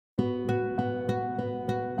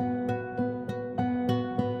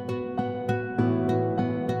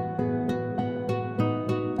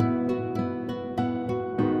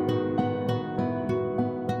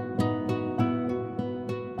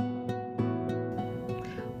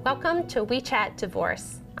Welcome to We Chat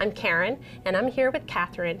Divorce. I'm Karen, and I'm here with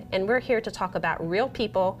Catherine, and we're here to talk about real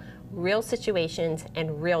people, real situations,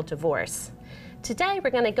 and real divorce. Today, we're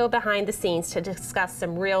going to go behind the scenes to discuss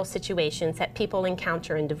some real situations that people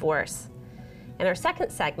encounter in divorce. In our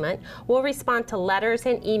second segment, we'll respond to letters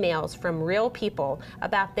and emails from real people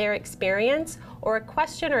about their experience or a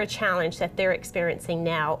question or a challenge that they're experiencing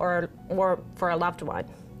now or for a loved one.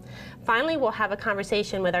 Finally, we'll have a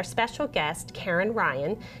conversation with our special guest, Karen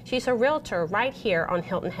Ryan. She's a realtor right here on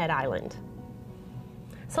Hilton Head Island.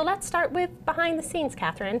 So let's start with behind the scenes,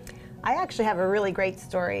 Catherine. I actually have a really great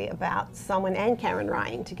story about someone and Karen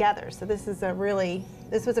Ryan together. So this was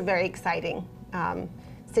a very exciting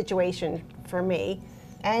situation for me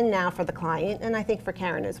and now for the client, and I think for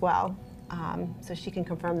Karen as well. So she can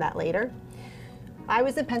confirm that later. I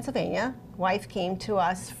was in Pennsylvania. Wife came to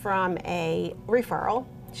us from a referral.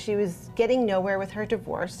 She was getting nowhere with her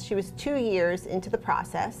divorce. She was 2 years into the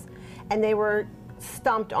process, and they were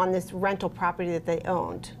stumped on this rental property that they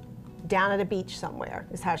owned down at a beach somewhere,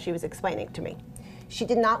 is how she was explaining to me. She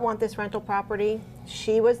did not want this rental property.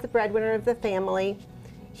 She was the breadwinner of the family.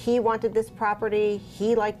 He wanted this property.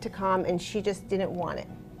 He liked to come, and she just didn't want it.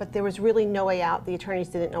 But there was really no way out. The attorneys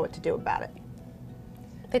didn't know what to do about it.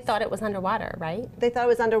 They thought it was underwater, right? They thought it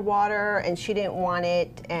was underwater, and she didn't want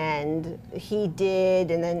it, and he did,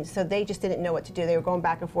 and then so they just didn't know what to do. They were going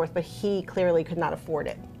back and forth, but he clearly could not afford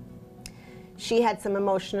it. She had some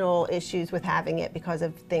emotional issues with having it because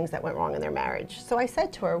of things that went wrong in their marriage. So I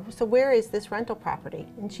said to her, so where is this rental property?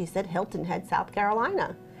 And she said, Hilton Head, South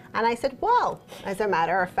Carolina. And I said, well, as a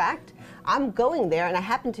matter of fact, I'm going there, and I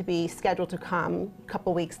happen to be scheduled to come a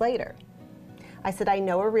couple weeks later. I said, I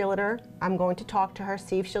know a realtor. I'm going to talk to her,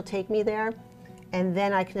 see if she'll take me there, and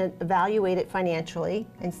then I can evaluate it financially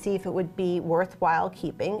and see if it would be worthwhile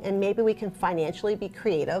keeping, and maybe we can financially be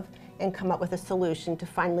creative and come up with a solution to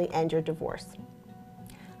finally end your divorce.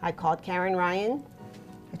 I called Karen Ryan.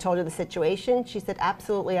 I told her the situation. She said,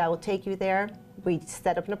 absolutely, I will take you there. We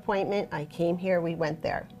set up an appointment. I came here, we went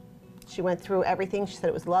there. She went through everything. She said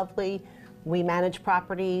it was lovely. We manage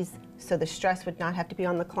properties, so the stress would not have to be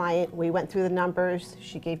on the client. We went through the numbers.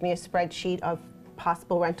 She gave me a spreadsheet of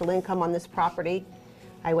possible rental income on this property.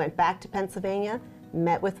 I went back to Pennsylvania,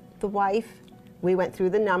 met with the wife. We went through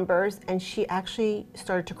the numbers, and she actually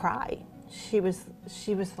started to cry. She was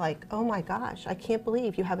like, oh my gosh, I can't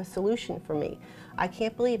believe you have a solution for me. I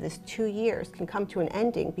can't believe this 2 years can come to an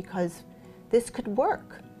ending because this could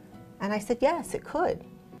work. And I said, yes, it could.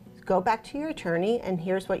 Go back to your attorney, and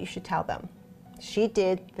here's what you should tell them. She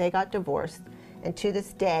did. They got divorced, and to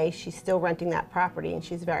this day, she's still renting that property, and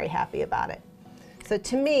she's very happy about it. So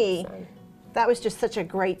to me, that was just such a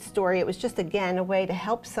great story. It was just, again, a way to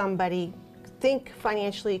help somebody think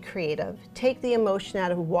financially creative, take the emotion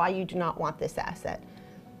out of why you do not want this asset,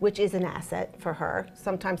 which is an asset for her.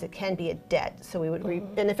 Sometimes it can be a debt, so we would,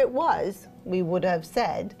 and if it was, we would have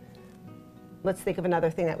said, let's think of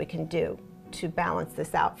another thing that we can do to balance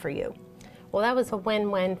this out for you. Well, that was a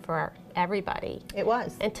win-win for everybody. It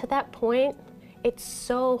was. And to that point, it's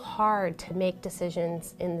so hard to make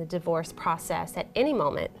decisions in the divorce process at any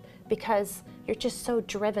moment because you're just so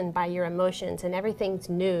driven by your emotions and everything's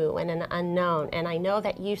new and an unknown. And I know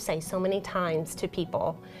that you say so many times to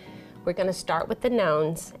people, we're going to start with the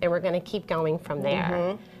knowns and we're going to keep going from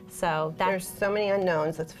there. So there's so many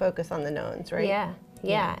unknowns. Let's focus on the knowns, right?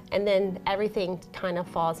 Yeah, and then everything kind of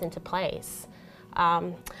falls into place.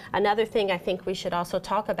 Another thing I think we should also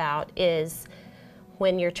talk about is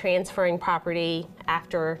when you're transferring property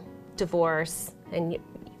after divorce, and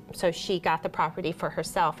so she got the property for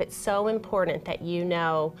herself, it's so important that you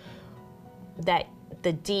know that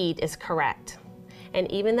the deed is correct.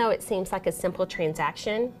 And even though it seems like a simple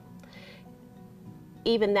transaction,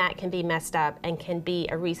 even that can be messed up and can be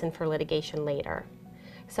a reason for litigation later.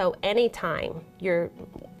 So anytime you're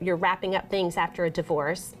wrapping up things after a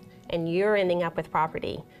divorce and you're ending up with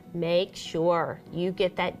property, make sure you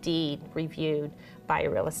get that deed reviewed by a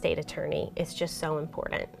real estate attorney. It's just so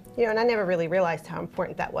important. You know, and I never really realized how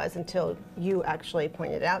important that was until you actually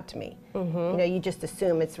pointed it out to me. You know, you just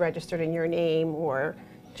assume it's registered in your name or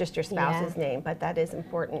just your spouse's name, but that is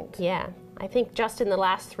important. Yeah. I think just in the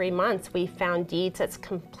last 3 months, we found deeds that's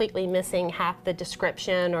completely missing half the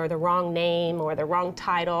description or the wrong name or the wrong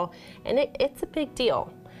title, and it's a big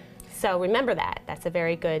deal. So remember that. That's a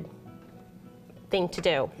very good thing to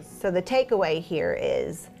do. So the takeaway here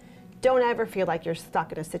is, don't ever feel like you're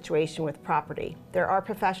stuck in a situation with property. There are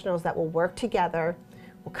professionals that will work together,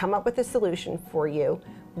 will come up with a solution for you.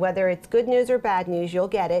 Whether it's good news or bad news, you'll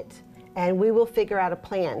get it, and we will figure out a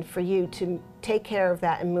plan for you to take care of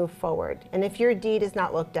that and move forward. And if your deed is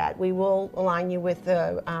not looked at, we will align you with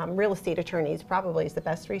the real estate attorneys, probably is the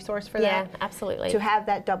best resource for that. Yeah, absolutely. To have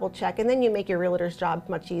that double check, and then you make your realtor's job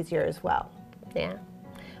much easier as well. Yeah.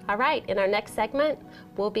 All right, in our next segment,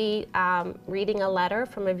 we'll be reading a letter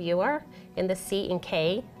from a viewer in the C and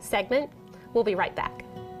K segment. We'll be right back.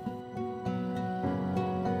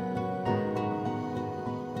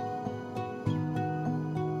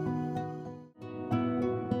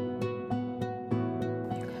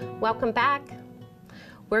 Welcome back.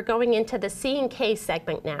 We're going into the C and K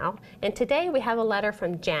segment now, and today we have a letter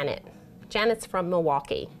from Janet. Janet's from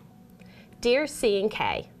Milwaukee. Dear C and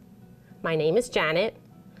K, my name is Janet.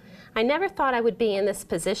 I never thought I would be in this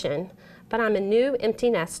position, but I'm a new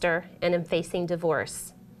empty nester and am facing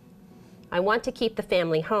divorce. I want to keep the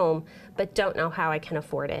family home, but don't know how I can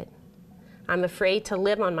afford it. I'm afraid to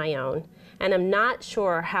live on my own, and I'm not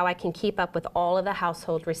sure how I can keep up with all of the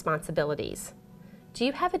household responsibilities. Do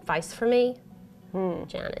you have advice for me?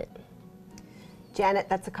 Janet. Janet,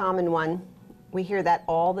 that's a common one. We hear that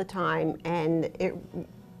all the time, and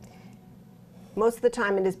most of the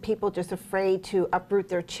time it is people just afraid to uproot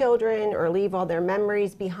their children or leave all their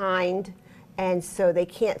memories behind, and so they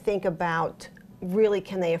can't think about really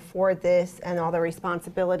can they afford this and all their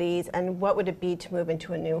responsibilities, and what would it be to move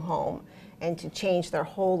into a new home and to change their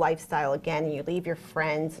whole lifestyle again, and you leave your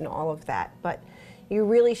friends and all of that. But you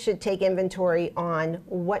really should take inventory on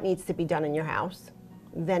what needs to be done in your house.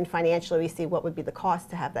 Then financially we see what would be the cost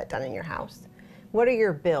to have that done in your house. What are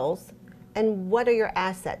your bills? And what are your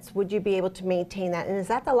assets? Would you be able to maintain that? And is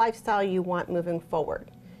that the lifestyle you want moving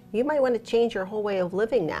forward? You might want to change your whole way of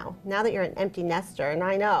living now that you're an empty nester. And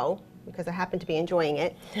I know, because I happen to be enjoying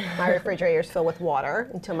it, my refrigerator is filled with water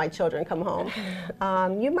until my children come home.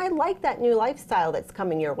 You might like that new lifestyle that's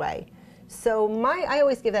coming your way. So I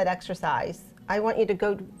always give that exercise. I want you to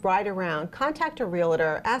go ride around, contact a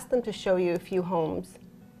realtor, ask them to show you a few homes,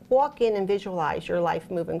 walk in and visualize your life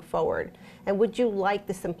moving forward. And would you like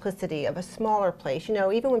the simplicity of a smaller place? You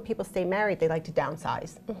know, even when people stay married, they like to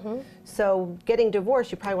downsize. So getting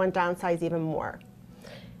divorced, you probably want to downsize even more.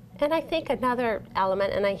 And I think another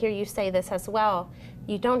element, and I hear you say this as well,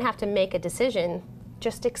 you don't have to make a decision,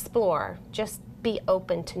 just explore, just be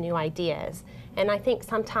open to new ideas. And I think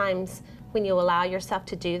sometimes when you allow yourself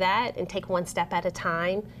to do that and take one step at a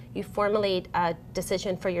time, you formulate a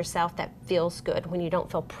decision for yourself that feels good when you don't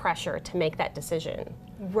feel pressure to make that decision.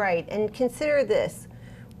 Right, and consider this.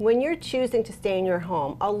 When you're choosing to stay in your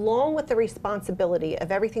home, along with the responsibility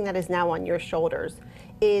of everything that is now on your shoulders,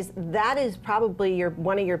 that is probably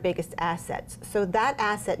one of your biggest assets. So that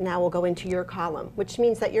asset now will go into your column, which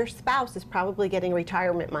means that your spouse is probably getting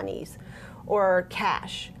retirement monies or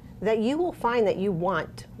cash that you will find that you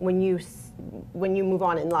want when you move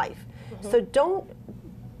on in life. So don't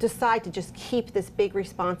decide to just keep this big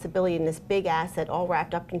responsibility and this big asset all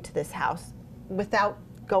wrapped up into this house without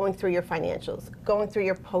going through your financials, going through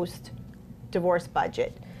your post-divorce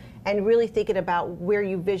budget, and really thinking about where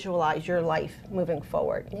you visualize your life moving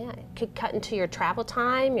forward. Yeah, it could cut into your travel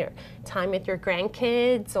time, your time with your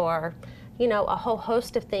grandkids, or a whole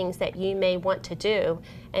host of things that you may want to do.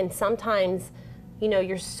 And sometimes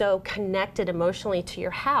you're so connected emotionally to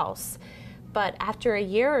your house, but after a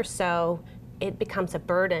year or so, it becomes a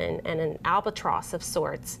burden and an albatross of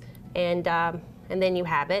sorts, and then you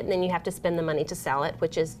have it, and then you have to spend the money to sell it,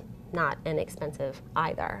 which is not inexpensive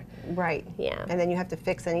either. Right. Yeah. And then you have to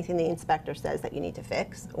fix anything the inspector says that you need to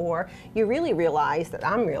fix, or you really realize that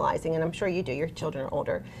I'm realizing, and I'm sure you do, your children are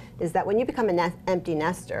older, is that when you become an empty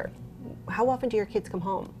nester, how often do your kids come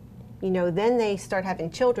home? Then they start having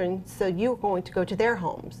children, so you're going to go to their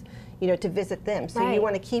homes, to visit them. So Right. you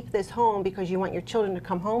want to keep this home because you want your children to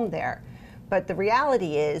come home there. But the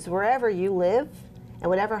reality is, wherever you live and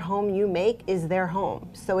whatever home you make is their home.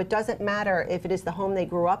 So it doesn't matter if it is the home they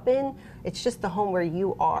grew up in, it's just the home where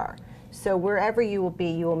you are. So wherever you will be,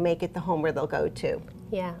 you will make it the home where they'll go to.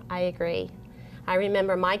 Yeah, I agree. I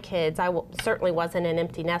remember my kids, certainly wasn't an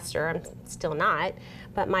empty nester, I'm still not,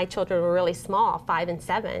 but my children were really small, 5 and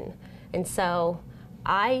 7. And so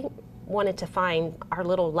I wanted to find our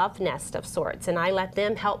little love nest of sorts, and I let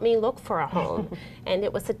them help me look for a home. And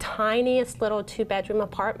it was the tiniest little 2-bedroom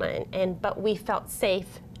apartment, but we felt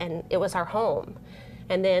safe, and it was our home.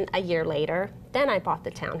 And then a year later, then I bought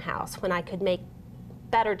the townhouse when I could make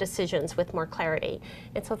better decisions with more clarity.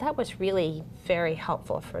 And so that was really very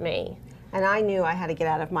helpful for me. And I knew I had to get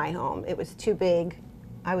out of my home. It was too big.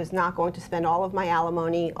 I was not going to spend all of my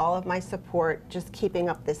alimony, all of my support, just keeping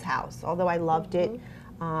up this house. Although I loved it,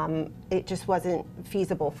 it just wasn't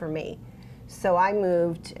feasible for me. So I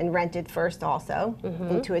moved and rented first also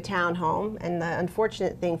into a townhome. And the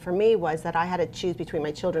unfortunate thing for me was that I had to choose between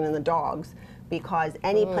my children and the dogs, because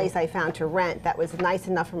any place I found to rent that was nice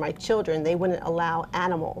enough for my children, they wouldn't allow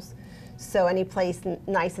animals. So any place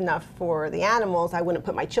nice enough for the animals, I wouldn't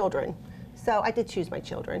put my children. So I did choose my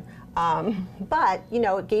children. But, you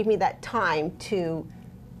know, it gave me that time to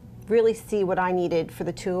really see what I needed for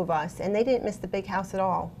the two of us, and they didn't miss the big house at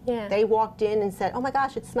all. Yeah. They walked in and said, "Oh my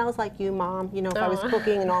gosh, it smells like you, Mom," you know, if I was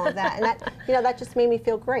cooking and all of that, and that, you know, that just made me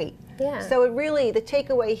feel great. Yeah. So it really, the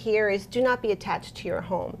takeaway here is do not be attached to your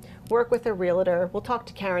home. Work with a realtor. We'll talk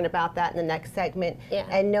to Karen about that in the next segment. Yeah.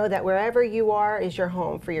 And know that wherever you are is your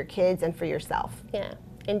home for your kids and for yourself. Yeah.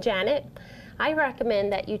 And Janet, I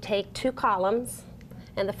recommend that you take 2 columns,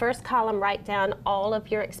 and the first column, write down all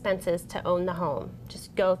of your expenses to own the home.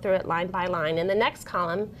 Just go through it line by line. And the next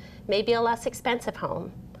column, maybe a less expensive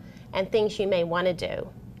home and things you may want to do,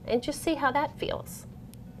 and just see how that feels.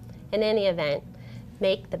 In any event,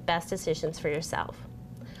 make the best decisions for yourself.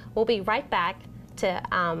 We'll be right back to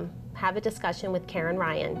have a discussion with Karen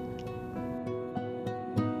Ryan.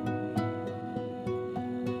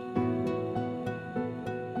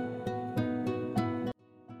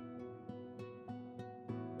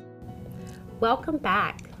 Welcome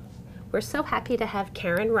back. We're so happy to have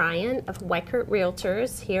Karen Ryan of Weichert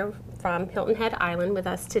Realtors here from Hilton Head Island with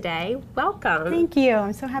us today. Welcome. Thank you.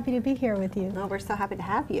 I'm so happy to be here with you. Oh, we're so happy to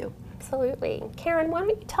have you. Absolutely. Karen, why don't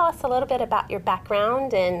you tell us a little bit about your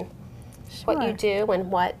background and what you do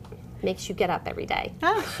and what makes you get up every day?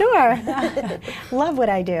 Oh, sure. Love what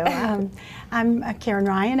I do. I'm Karen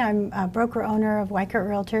Ryan. I'm a broker owner of Weichert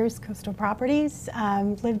Realtors, Coastal Properties.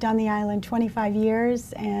 Lived on the island 25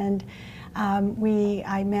 years, and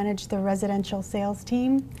I manage the residential sales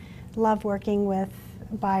team. Love working with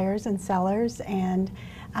buyers and sellers, and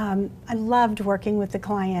I loved working with the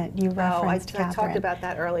client. You referenced, I Catherine. talked about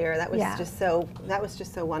that earlier. That was Yeah. just so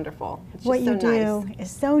wonderful. It's just What so you do nice.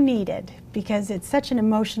 is so needed, because it's such an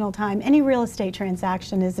emotional time. Any real estate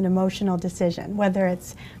transaction is an emotional decision, whether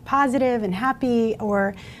it's positive and happy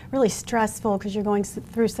or really stressful because you're going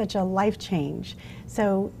through such a life change.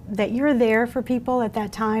 So that you're there for people at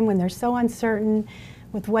that time when they're so uncertain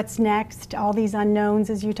with what's next, all these unknowns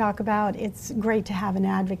as you talk about, it's great to have an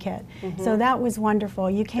advocate. So that was wonderful.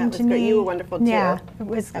 You came That to was me. great. You were wonderful too. Yeah, it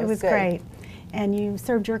was That was good. great. And you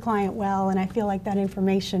served your client well, and I feel like that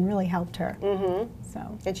information really helped her. So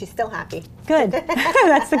And she's still happy. good.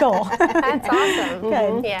 That's the goal. That's awesome.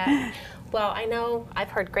 Good. Yeah. Well, I know I've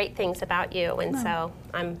heard great things about you, and so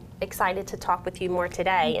I'm excited to talk with you more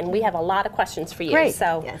today. And we have a lot of questions for you. Great.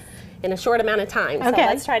 So Yes. in a short amount of time. So Okay.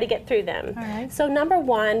 let's try to get through them. All right. So number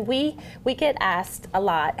one, we get asked a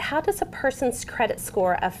lot, how does a person's credit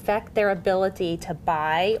score affect their ability to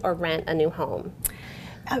buy or rent a new home?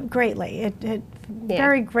 Greatly. It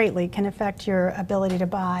very greatly can affect your ability to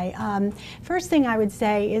buy. First thing I would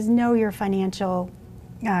say is know your financial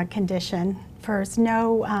condition first.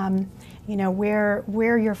 Know you know,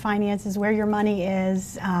 where your finances, where your money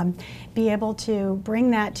is. Be able to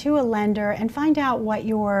bring that to a lender and find out what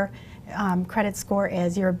your credit score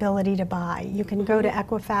is, your ability to buy. You can go to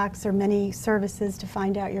Equifax or many services to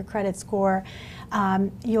find out your credit score.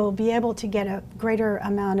 You'll be able to get a greater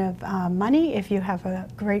amount of money if you have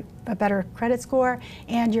a better credit score,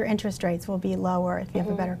 and your interest rates will be lower if you have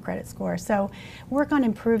a better credit score. So work on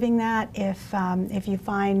improving that if you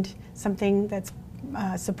find something that's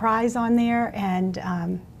a surprise on there, and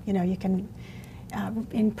you know, you can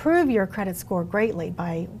improve your credit score greatly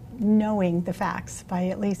by knowing the facts, by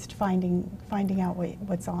at least finding out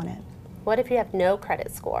what's on it. What if you have no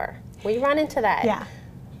credit score? We run into that. Yeah,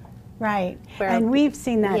 right. Where- And we've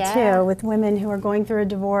seen that Yeah. too with women who are going through a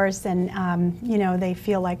divorce, and you know, they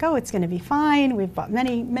feel like, oh, it's going to be fine. We've bought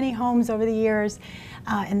many homes over the years,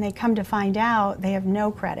 and they come to find out they have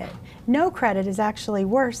no credit. No credit is actually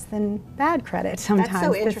worse than bad credit sometimes. That's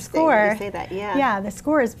so The interesting score, that you say that, yeah. Yeah, the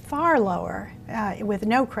score is far lower with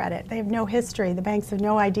no credit. They have no history. The banks have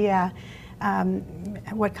no idea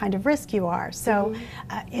what kind of risk you are. So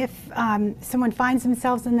if someone finds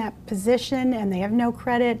themselves in that position and they have no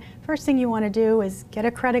credit, first thing you want to do is get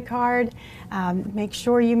a credit card. Make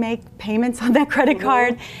sure you make payments on that credit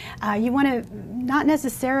card. You want to not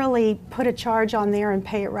necessarily put a charge on there and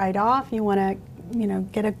pay it right off. You want to, you know,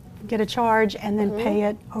 get a charge and then pay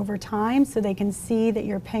it over time so they can see that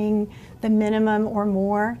you're paying the minimum or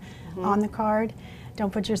more on the card.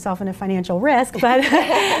 Don't put yourself in a financial risk, but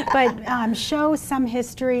show some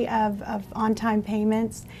history of on-time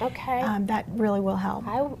payments. Okay. That really will help.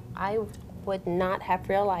 I would not have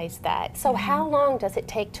realized that. So how long does it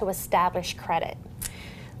take to establish credit?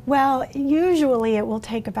 Well, usually it will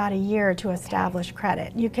take about a year to establish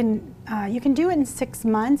credit. You can do it in 6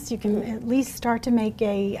 months. You can at least start to make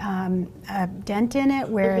a dent in it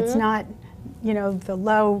where it's not, you know, the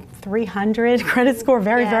low 300 credit score,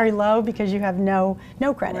 very low because you have no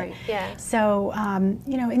credit. Right. Yeah. So,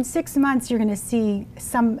 you know, in 6 months you're going to see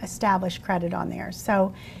some established credit on there.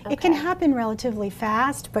 So it can happen relatively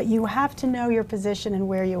fast, but you have to know your position and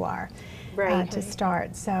where you are to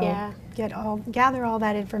start. So gather all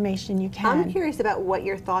that information you can. I'm curious about what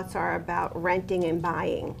your thoughts are about renting and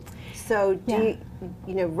buying. So do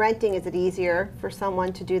you know, renting, is it easier for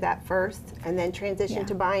someone to do that first and then transition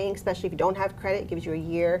to buying, especially if you don't have credit? It gives you a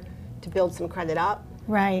year to build some credit up.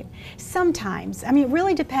 Right. Sometimes. I mean, it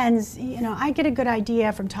really depends. You know, I get a good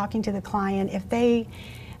idea from talking to the client if they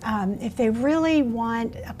really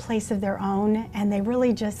want a place of their own and they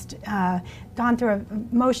really just gone through an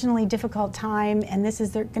emotionally difficult time and this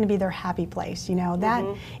is going to be their happy place, you know, that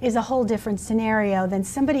is a whole different scenario than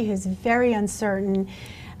somebody who's very uncertain,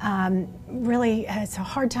 really has a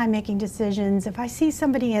hard time making decisions. If I see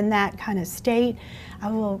somebody in that kind of state,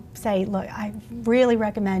 I will say, look, I really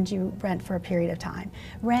recommend you rent for a period of time.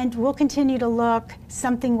 Rent, we'll continue to look,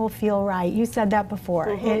 something will feel right. You said that before.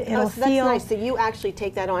 It'll so feel that's nice. So you actually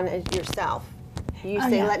take that on as yourself. You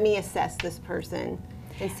say, let me assess this person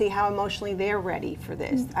and see how emotionally they're ready for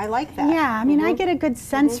this. I like that. Yeah, I mean, I get a good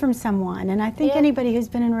sense from someone, and I think anybody who's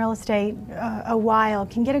been in real estate a while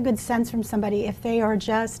can get a good sense from somebody if they are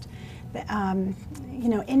just, you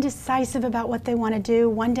know, indecisive about what they want to do.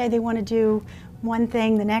 One day they want to do one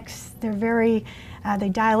thing, the next they're very, they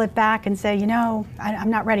dial it back and say, you know, I'm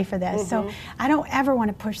not ready for this. So I don't ever want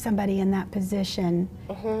to push somebody in that position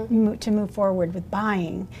to move forward with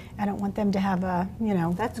buying. I don't want them to have a, you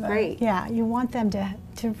know. That's great. Yeah, you want them to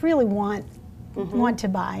really want to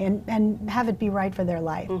buy and have it be right for their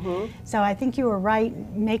life. So I think you were right.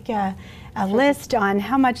 Make a list on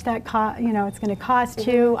how much that you know, it's going to cost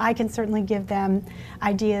you. I can certainly give them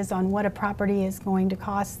ideas on what a property is going to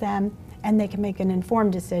cost them, and they can make an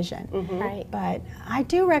informed decision. Right. But I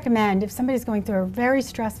do recommend if somebody's going through a very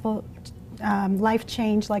stressful life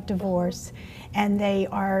change like divorce, and they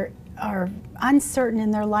are uncertain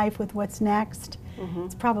in their life with what's next,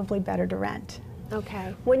 it's probably better to rent.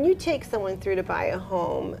 Okay. When you take someone through to buy a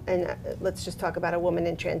home, and let's just talk about a woman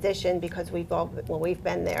in transition because we've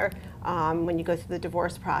been there, when you go through the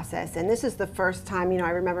divorce process, and this is the first time, you know,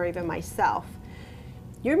 I remember even myself,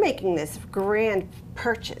 you're making this grand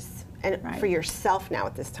purchase and for yourself now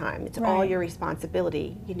at this time. It's all your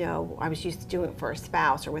responsibility. You know, I was used to doing it for a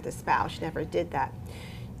spouse or with a spouse, never did that.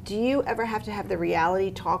 Do you ever have to have the reality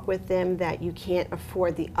talk with them that you can't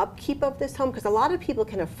afford the upkeep of this home? Because a lot of people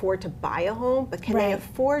can afford to buy a home, but can they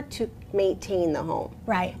afford to maintain the home?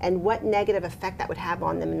 Right. And what negative effect that would have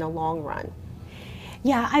on them in the long run?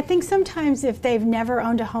 Yeah, I think sometimes if they've never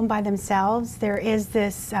owned a home by themselves, there is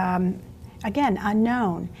this, again,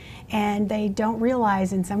 unknown. And they don't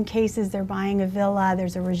realize in some cases they're buying a villa,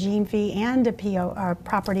 there's a regime fee and a PO, or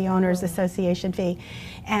property owners association fee.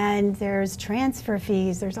 And there's transfer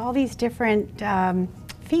fees, there's all these different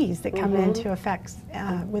fees that come into effect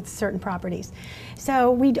with certain properties. So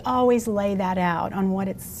we'd always lay that out on what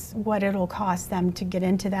it'll cost them to get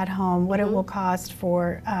into that home, what it will cost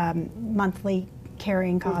for monthly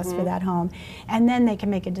carrying costs for that home. And then they can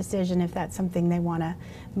make a decision if that's something they want to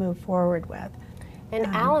move forward with. And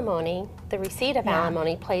alimony, the receipt of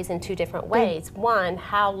alimony plays in two different ways. One,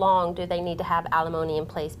 how long do they need to have alimony in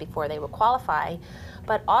place before they will qualify?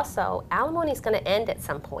 But also, alimony is going to end at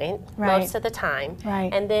some point, most of the time.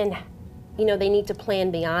 And then, you know, they need to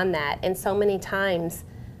plan beyond that. And so many times,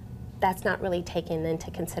 that's not really taken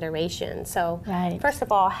into consideration. So, first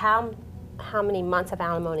of all, how many months of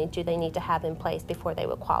alimony do they need to have in place before they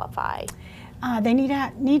would qualify? They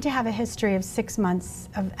need to have a history of 6 months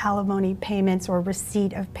of alimony payments or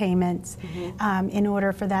receipt of payments in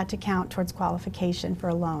order for that to count towards qualification for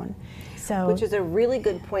a loan. So, which is a really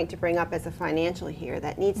good point to bring up as a financial here.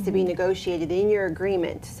 That needs to be negotiated in your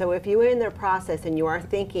agreement. So if you're in the process and you are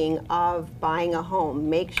thinking of buying a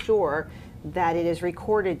home, make sure that it is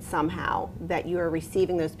recorded somehow that you are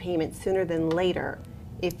receiving those payments sooner than later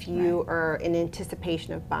if you are in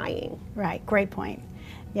anticipation of buying. Right, great point.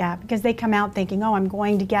 Yeah, because they come out thinking, oh, I'm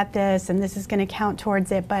going to get this and this is going to count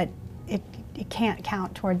towards it, but it can't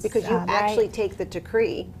count towards because you actually take the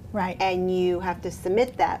decree and you have to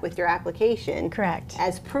submit that with your application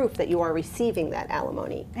as proof that you are receiving that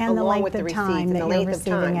alimony and the length of time that you're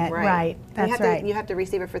receiving it. Right, that's right. You have to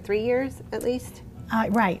receive it for 3 years at least?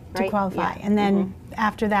 To qualify. And then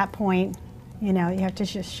after that point, you know, you have to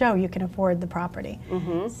just show you can afford the property.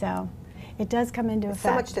 So It does come into effect.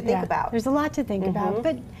 So much to think about. There's a lot to think about,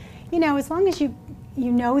 but you know, as long as you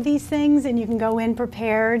know these things and you can go in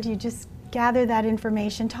prepared, you just gather that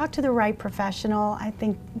information, talk to the right professional. I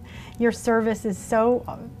think your service is so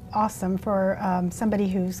awesome for somebody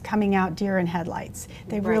who's coming out deer in headlights.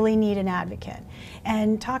 They really need an advocate.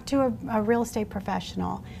 And talk to a real estate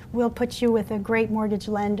professional. We'll put you with a great mortgage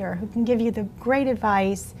lender who can give you the great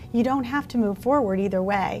advice. You don't have to move forward either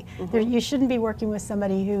way. You shouldn't be working with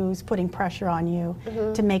somebody who's putting pressure on you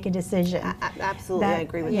to make a decision. Absolutely, I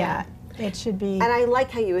agree with that. It should be. And I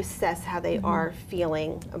like how you assess how they are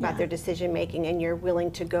feeling about their decision making, and you're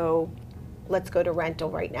willing to go, let's go to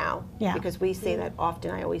rental right now. Yeah. Because we say that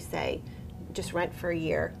often. I always say, just rent for a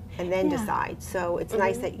year and then decide. So it's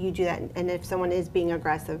nice that you do that. And if someone is being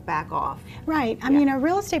aggressive, back off. Right. I mean, a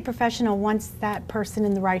real estate professional wants that person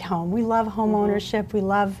in the right home. We love home ownership. We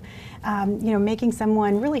love, you know, making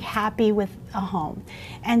someone really happy with a home.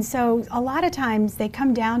 And so a lot of times they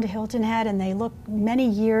come down to Hilton Head and they look many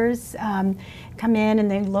years, come in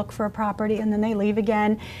and they look for a property and then they leave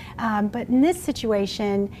again. But in this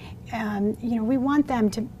situation, you know, we want them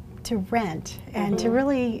to rent and to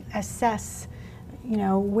really assess, you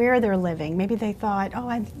know, where they're living. Maybe they thought, oh,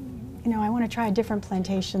 I want to try a different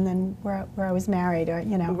plantation than where I was married, or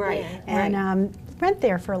you know, and rent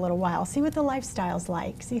there for a little while. See what the lifestyle's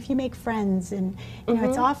like. See if you make friends, and you know,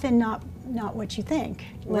 it's often not what you think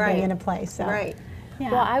living in a place. So.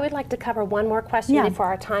 Yeah. Well, I would like to cover one more question before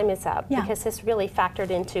our time is up, because this really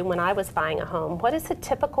factored into when I was buying a home. What is the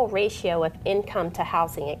typical ratio of income to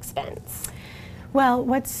housing expense? Well,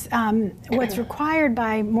 what's required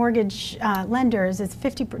by mortgage lenders is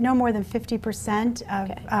no more than 50%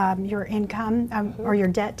 of your income or your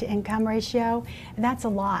debt to income ratio. And that's a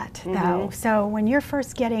lot, though. So when you're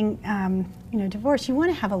first getting you know, divorced, you want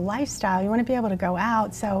to have a lifestyle. You want to be able to go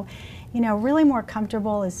out. So, you know, really more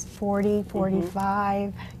comfortable is 40,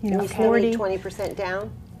 45. You know, and you 40. still need 20%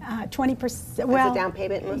 down. 20%. Well, as a down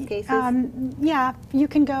payment in most cases? Yeah, you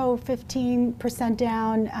can go 15%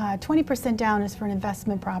 down. 20% down is for an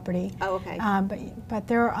investment property. Oh, okay. But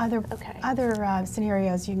there are other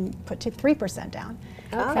scenarios you can put to 3% down.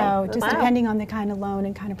 Okay. So just depending on the kind of loan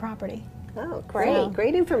and kind of property. Oh, great.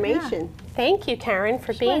 Great information. Thank you, Karen,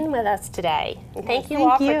 for being with us today. And thank you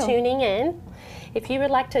all for tuning in. If you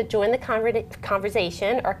would like to join the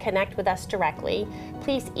conversation or connect with us directly,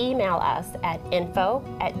 please email us at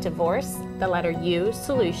info@divorce, the letter U,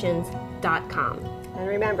 solutions.com. And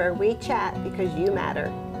remember, we chat because you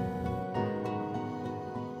matter.